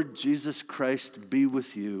Lord Jesus Christ be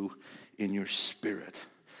with you in your spirit.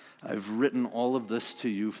 I've written all of this to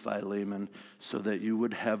you, Philemon, so that you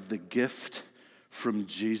would have the gift from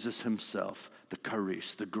Jesus himself, the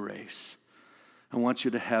charis, the grace. I want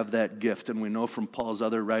you to have that gift, and we know from Paul's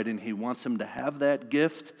other writing, he wants him to have that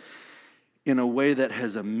gift in a way that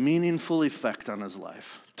has a meaningful effect on his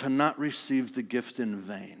life, to not receive the gift in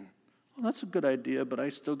vain. Well, that's a good idea, but I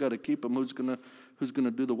still got to keep him. Who's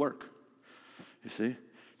gonna do the work? You see?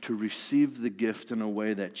 To receive the gift in a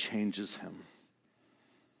way that changes him.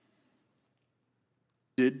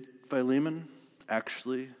 Did Philemon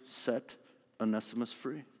actually set Onesimus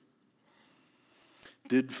free?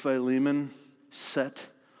 Did Philemon set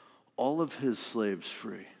all of his slaves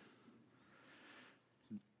free?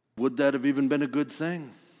 Would that have even been a good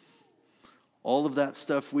thing? All of that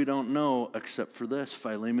stuff we don't know except for this.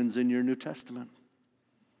 Philemon's in your New Testament.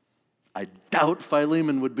 I doubt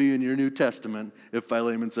Philemon would be in your New Testament if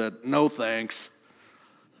Philemon said, no thanks.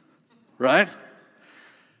 Right?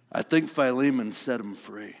 I think Philemon set him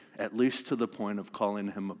free, at least to the point of calling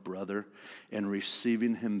him a brother and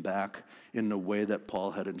receiving him back in the way that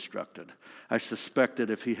Paul had instructed. I suspect that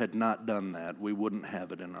if he had not done that, we wouldn't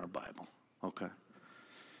have it in our Bible. Okay?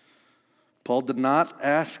 Paul did not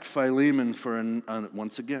ask Philemon for,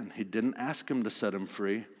 once again, he didn't ask him to set him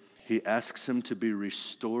free. He asks him to be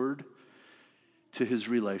restored to his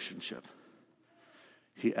relationship.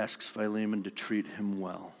 He asks Philemon to treat him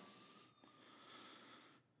well.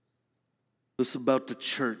 This is about the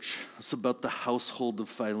church. This is about the household of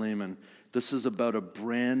Philemon. This is about a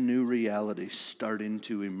brand new reality starting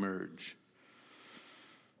to emerge.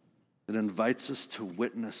 It invites us to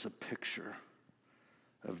witness a picture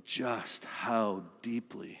of just how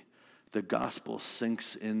deeply the gospel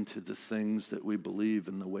sinks into the things that we believe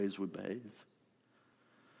and the ways we behave.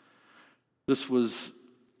 This was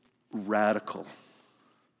radical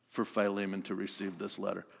for Philemon to receive this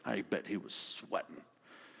letter. I bet he was sweating.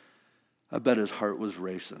 I bet his heart was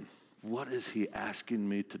racing. What is he asking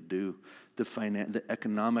me to do? The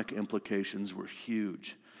economic implications were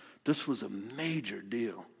huge. This was a major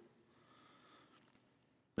deal.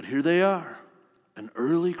 But here they are, an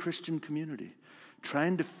early Christian community,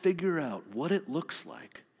 trying to figure out what it looks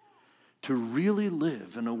like to really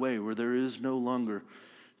live in a way where there is no longer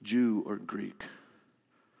Jew or Greek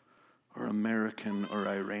or American or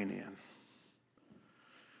Iranian,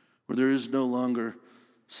 where there is no longer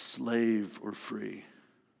slave or free.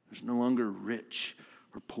 There's no longer rich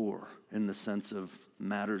or poor in the sense of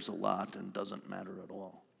matters a lot and doesn't matter at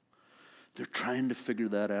all. They're trying to figure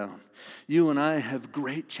that out. You and I have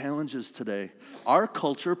great challenges today. Our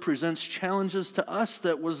culture presents challenges to us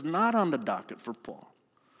that was not on the docket for Paul.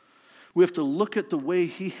 We have to look at the way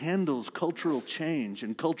he handles cultural change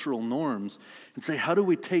and cultural norms and say, how do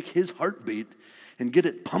we take his heartbeat and get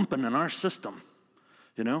it pumping in our system?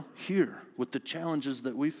 Here, with the challenges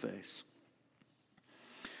that we face.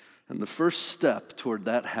 And the first step toward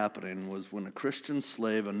that happening was when a Christian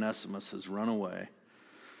slave, Onesimus, has run away,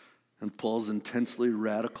 and Paul's intensely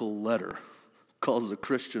radical letter calls a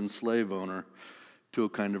Christian slave owner to a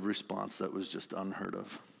kind of response that was just unheard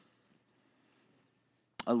of.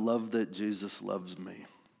 I love that Jesus loves me.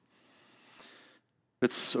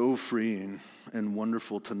 It's so freeing and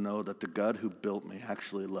wonderful to know that the God who built me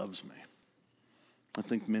actually loves me. I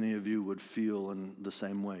think many of you would feel in the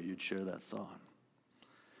same way. You'd share that thought.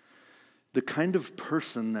 The kind of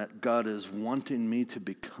person that God is wanting me to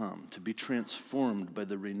become, to be transformed by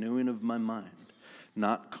the renewing of my mind,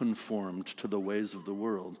 not conformed to the ways of the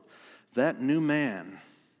world, that new man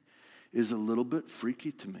is a little bit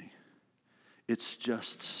freaky to me. It's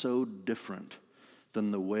just so different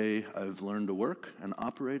than the way I've learned to work and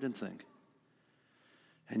operate and think.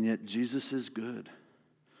 And yet Jesus is good.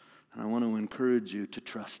 And I want to encourage you to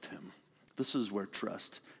trust him. This is where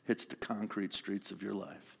trust hits the concrete streets of your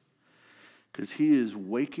life. Because he is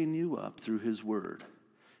waking you up through his word.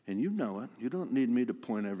 And you know it. You don't need me to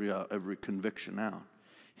point every conviction out.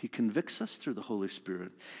 He convicts us through the Holy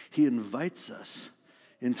Spirit. He invites us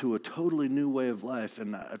into a totally new way of life.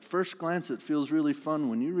 And at first glance, it feels really fun.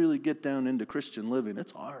 When you really get down into Christian living,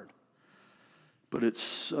 it's hard. But it's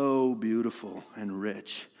so beautiful and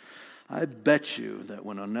rich. I bet you that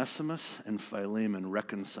when Onesimus and Philemon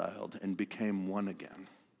reconciled and became one again,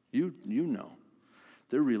 you know,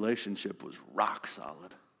 their relationship was rock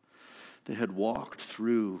solid. They had walked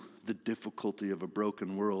through the difficulty of a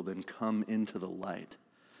broken world and come into the light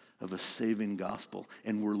of a saving gospel,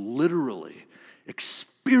 and were literally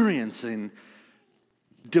experiencing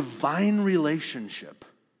divine relationship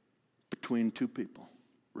between two people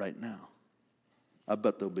right now. I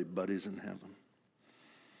bet they'll be buddies in heaven.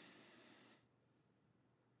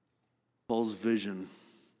 Paul's vision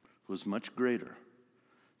was much greater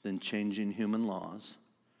than changing human laws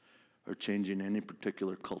or changing any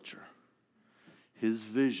particular culture. His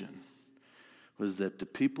vision was that the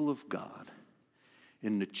people of God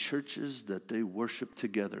in the churches that they worship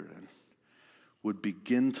together in would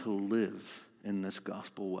begin to live in this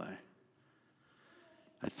gospel way.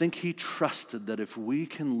 I think he trusted that if we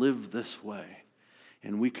can live this way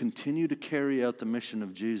and we continue to carry out the mission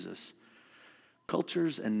of Jesus,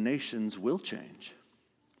 cultures and nations will change,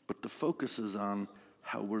 but the focus is on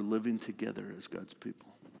how we're living together as God's people.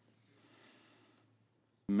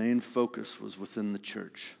 The main focus was within the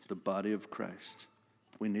church, the body of Christ.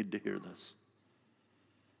 We need to hear this.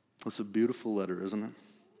 It's a beautiful letter, isn't it?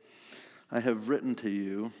 I have written to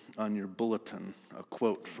you on your bulletin a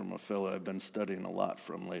quote from a fellow I've been studying a lot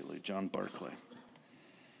from lately, John Barclay.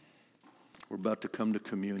 We're about to come to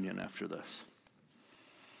communion after this.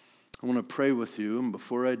 I want to pray with you, and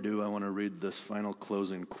before I do, I want to read this final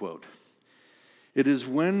closing quote. It is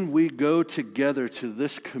when we go together to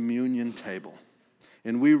this communion table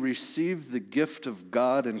and we receive the gift of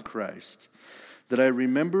God in Christ that I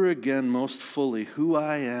remember again most fully who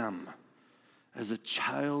I am as a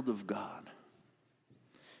child of God.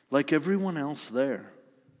 Like everyone else there,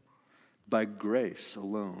 by grace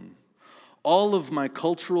alone. All of my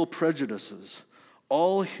cultural prejudices,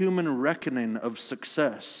 all human reckoning of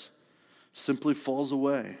success simply falls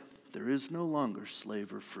away. There is no longer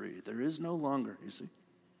slave or free. There is no longer, you see.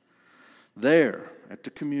 There, at the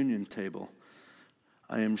communion table,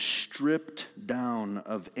 I am stripped down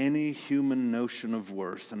of any human notion of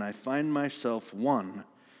worth, and I find myself one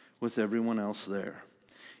with everyone else there,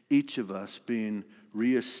 each of us being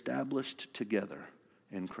reestablished together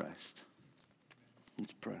in Christ.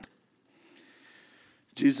 Let's pray.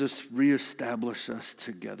 Jesus, reestablish us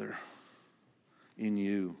together in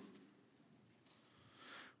you.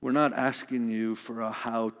 We're not asking you for a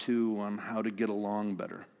how-to on how to get along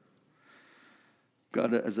better.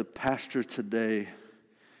 God, as a pastor today,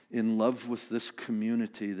 in love with this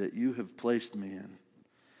community that you have placed me in,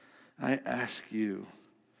 I ask you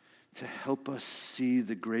to help us see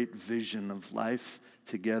the great vision of life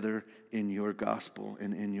together in your gospel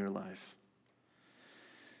and in your life.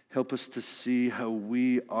 Help us to see how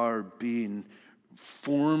we are being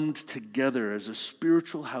formed together as a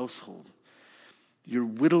spiritual household. You're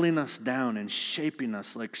whittling us down and shaping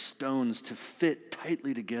us like stones to fit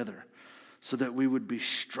tightly together so that we would be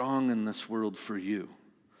strong in this world for you.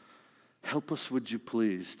 Help us, would you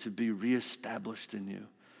please, to be reestablished in you,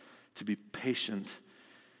 to be patient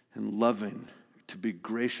and loving, to be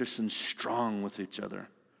gracious and strong with each other,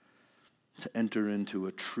 to enter into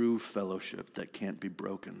a true fellowship that can't be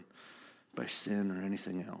broken by sin or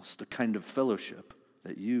anything else, the kind of fellowship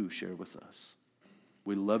that you share with us.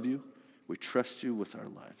 We love you. We trust you with our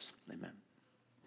lives. Amen.